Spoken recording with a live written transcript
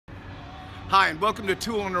Hi, and welcome to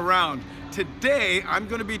Toolin Around. Today, I'm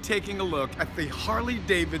going to be taking a look at the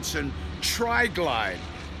Harley-Davidson Tri-Glide.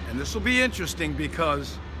 And this will be interesting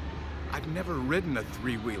because I've never ridden a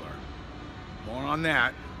three-wheeler. More on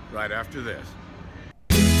that right after this.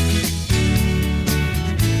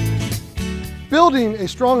 Building a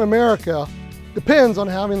strong America depends on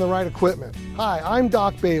having the right equipment. Hi, I'm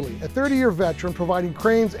Doc Bailey, a 30-year veteran providing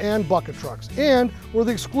cranes and bucket trucks, and we're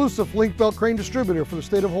the exclusive link belt crane distributor for the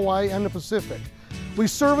state of Hawaii and the Pacific. We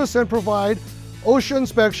service and provide OSHA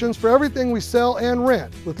inspections for everything we sell and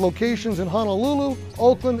rent, with locations in Honolulu,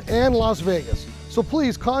 Oakland, and Las Vegas. So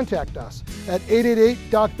please contact us at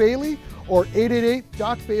 888-DOC-BAILEY or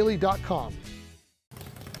 888-DOCBailey.com.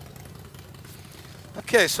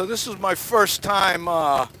 Okay, so this is my first time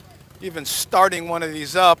even starting one of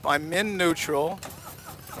these up. I'm in neutral.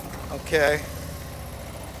 Okay.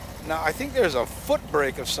 Now I think there's a foot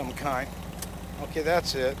brake of some kind. Okay,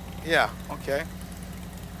 that's it. Yeah, okay.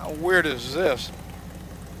 How weird is this?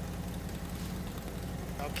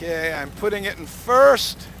 Okay, I'm putting it in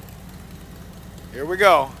first. Here we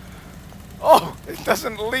go. Oh, it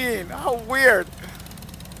doesn't lean. How weird.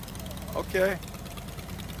 Okay.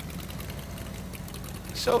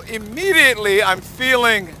 So immediately I'm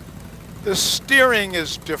feeling the steering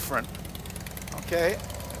is different. Okay.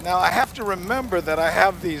 Now I have to remember that I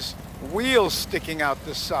have these wheels sticking out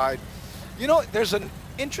this side. You know, there's an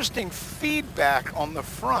interesting feedback on the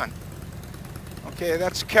front. Okay,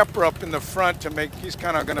 that's Kepper up in the front to make, he's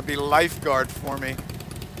kind of going to be lifeguard for me.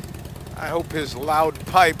 I hope his loud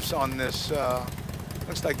pipes on this,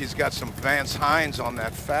 looks like he's got some Vance Hines on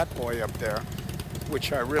that fat boy up there,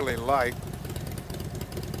 which I really like.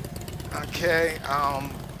 Okay,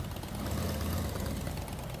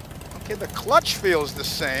 okay, the clutch feels the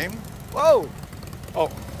same. Whoa!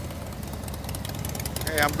 Oh.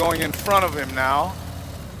 Okay, I'm going in front of him now.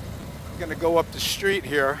 I'm gonna go up the street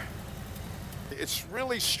here. It's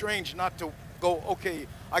really strange not to go, okay,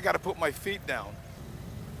 I gotta put my feet down.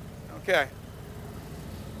 Okay.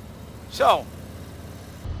 So.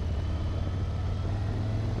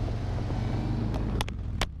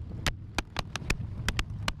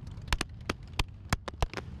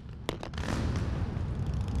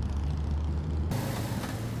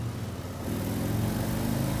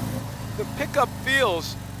 The pickup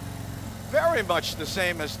feels very much the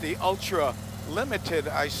same as the Ultra Limited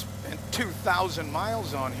I spent 2,000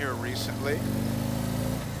 miles on here recently.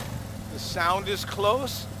 The sound is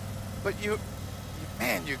close, but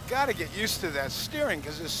man, you gotta get used to that steering,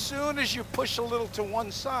 because as soon as you push a little to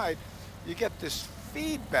one side, you get this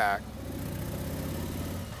feedback.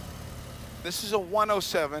 This is a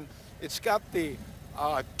 107. It's got the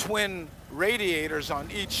twin radiators on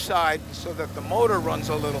each side so that the motor runs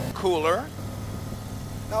a little cooler.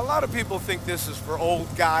 Now a lot of people think this is for old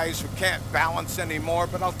guys who can't balance anymore,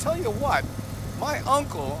 but I'll tell you what, my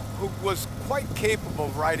uncle, who was quite capable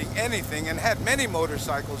of riding anything and had many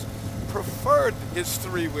motorcycles, preferred his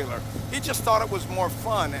three-wheeler. He just thought it was more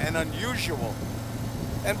fun and unusual.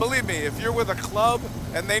 And believe me, if you're with a club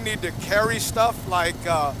and they need to carry stuff like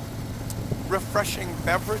refreshing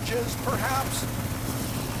beverages, perhaps,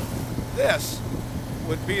 this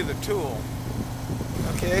would be the tool.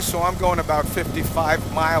 Okay, so I'm going about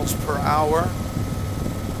 55 miles per hour,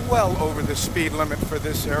 well over the speed limit for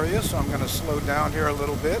this area, so I'm going to slow down here a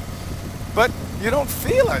little bit. But you don't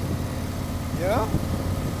feel it, you know?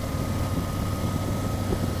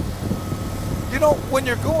 You know, when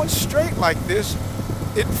you're going straight like this,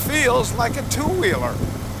 it feels like a two-wheeler.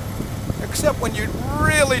 Except when you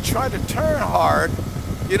really try to turn hard,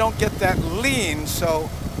 you don't get that lean, so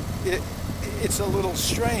it's a little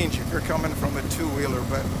strange if you're coming from a two-wheeler,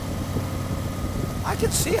 but I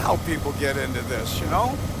can see how people get into this, you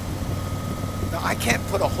know? Now, I can't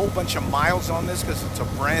put a whole bunch of miles on this because it's a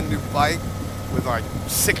brand new bike with like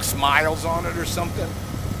 6 miles on it or something,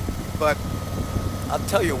 but I'll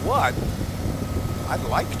tell you what, I'd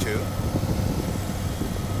like to.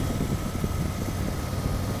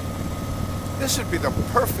 This would be the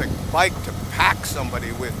perfect bike to pack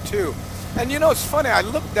somebody with too. And you know, it's funny, I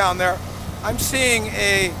look down there, I'm seeing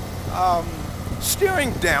a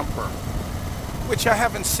steering damper, which I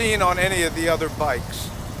haven't seen on any of the other bikes.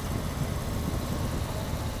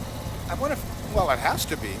 I wonder if, well, it has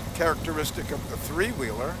to be characteristic of the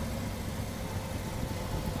three-wheeler.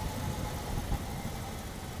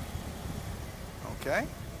 Okay.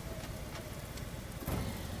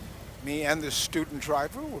 Me and this student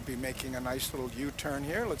driver will be making a nice little U-turn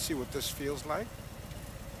here. Let's see what this feels like.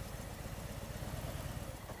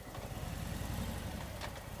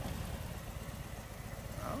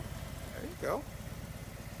 Oh, there you go.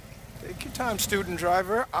 Take your time. time student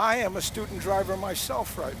driver. I am a student driver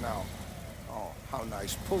myself right now. Oh, how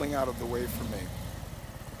nice. Pulling out of the way for me.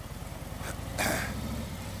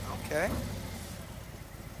 Okay.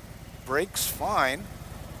 Brakes fine.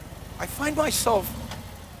 I find myself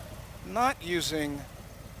not using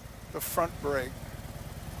the front brake.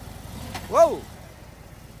 Whoa!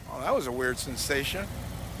 Oh, that was a weird sensation.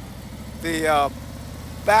 The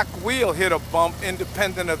back wheel hit a bump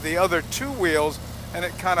independent of the other two wheels, and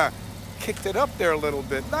it kind of kicked it up there a little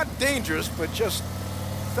bit. Not dangerous, but just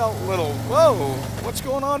felt a little, whoa, what's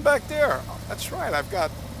going on back there? Oh, that's right, I've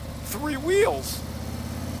got 3 wheels.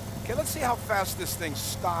 Okay, let's see how fast this thing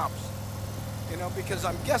stops. You know, because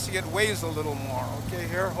I'm guessing it weighs a little more. Okay,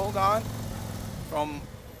 here, hold on.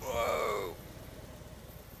 Whoa.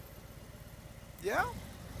 Yeah,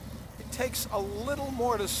 it takes a little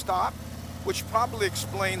more to stop, which probably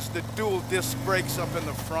explains the dual disc brakes up in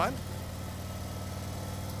the front.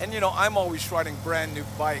 And you know, I'm always riding brand new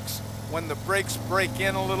bikes. When the brakes break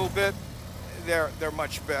in a little bit, they're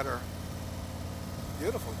much better.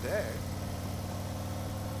 Beautiful day.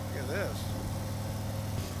 Look at this.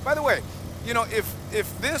 By the way, you know,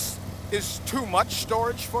 if this is too much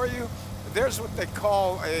storage for you, there's what they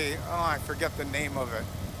call a, oh, I forget the name of it.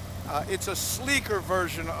 It's a sleeker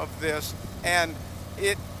version of this, and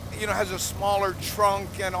it, you know, has a smaller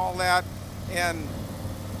trunk and all that. And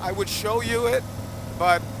I would show you it,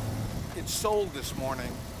 but it sold this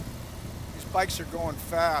morning. These bikes are going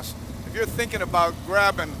fast. If you're thinking about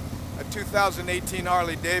grabbing a 2018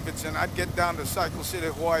 Harley-Davidson, I'd get down to Cycle City,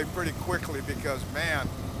 Hawaii pretty quickly because, man,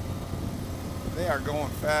 they are going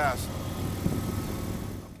fast.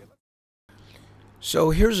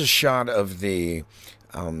 So here's a shot of the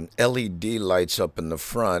LED lights up in the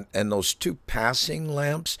front, and those 2 passing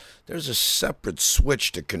lamps, there's a separate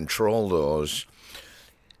switch to control those.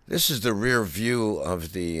 This is the rear view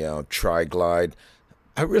of the Tri-Glide.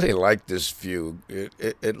 I really like this view.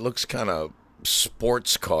 It looks kind of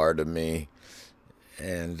sports car to me.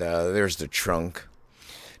 And there's the trunk.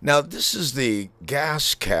 Now this is the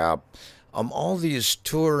gas cap. All these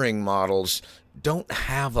touring models don't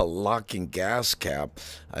have a locking gas cap.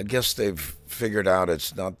 I guess they've figured out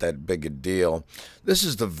it's not that big a deal. This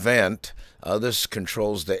is the vent. This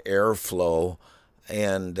controls the airflow.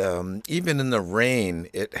 And even in the rain,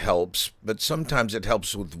 it helps, but sometimes it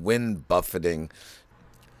helps with wind buffeting.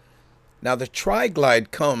 Now, the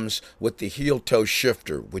Tri-Glide comes with the heel-toe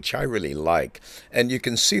shifter, which I really like. And you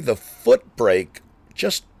can see the foot brake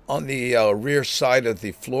just on the rear side of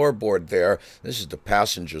the floorboard there. This is the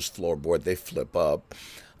passenger's floorboard. They flip up.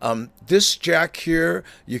 This jack here,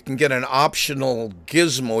 you can get an optional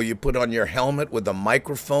gizmo you put on your helmet with a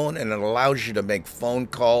microphone, and it allows you to make phone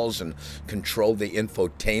calls and control the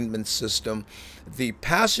infotainment system. The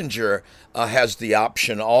passenger has the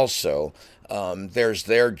option also. There's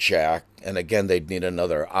their jack, and again, they'd need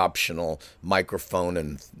another optional microphone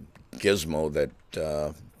and gizmo that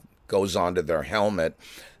goes onto their helmet.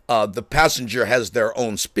 The passenger has their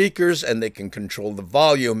own speakers, and they can control the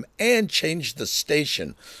volume and change the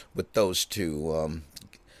station with those 2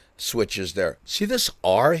 switches there. See this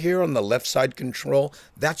R here on the left side control?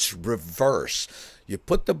 That's reverse. You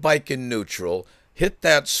put the bike in neutral, hit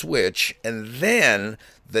that switch, and then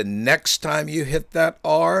the next time you hit that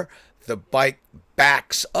R, the bike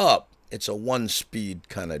backs up. It's a 1-speed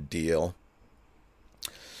kind of deal.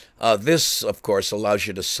 This, of course, allows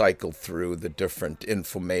you to cycle through the different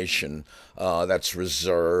information that's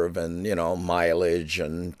reserve and, you know, mileage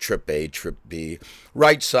and trip A, trip B.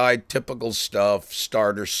 Right side, typical stuff,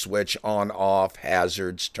 starter switch, on, off,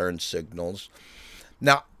 hazards, turn signals.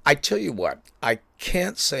 Now, I tell you what, I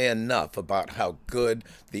can't say enough about how good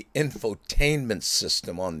the infotainment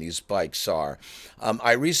system on these bikes are.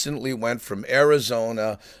 I recently went from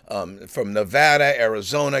Arizona, from Nevada,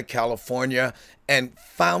 Arizona, California, and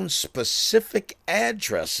found specific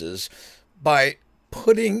addresses by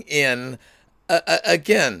putting in,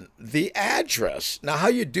 again, the address. Now, how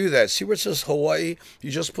you do that, see where it says Hawaii? You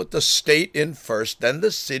just put the state in first, then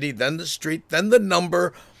the city, then the street, then the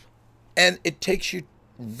number, and it takes you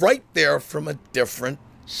right there from a different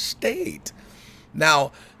state.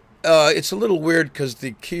 Now, it's a little weird because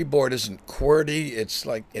the keyboard isn't QWERTY. It's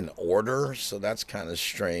like in order, so that's kind of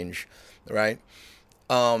strange, right?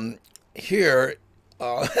 Here,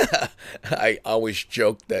 I always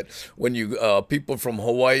joke that when you people from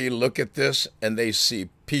Hawaii look at this and they see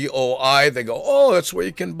POI, they go, oh, that's where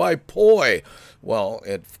you can buy poi. Well,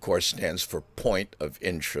 it, of course, stands for point of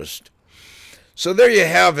interest. So there you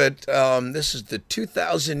have it. This is the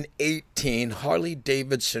 2018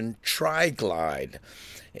 Harley-Davidson Tri-Glide.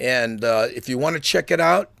 And if you want to check it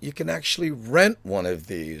out, you can actually rent one of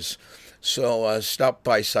these. So stop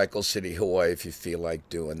by Cycle City, Hawaii if you feel like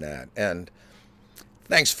doing that. And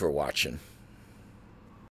thanks for watching.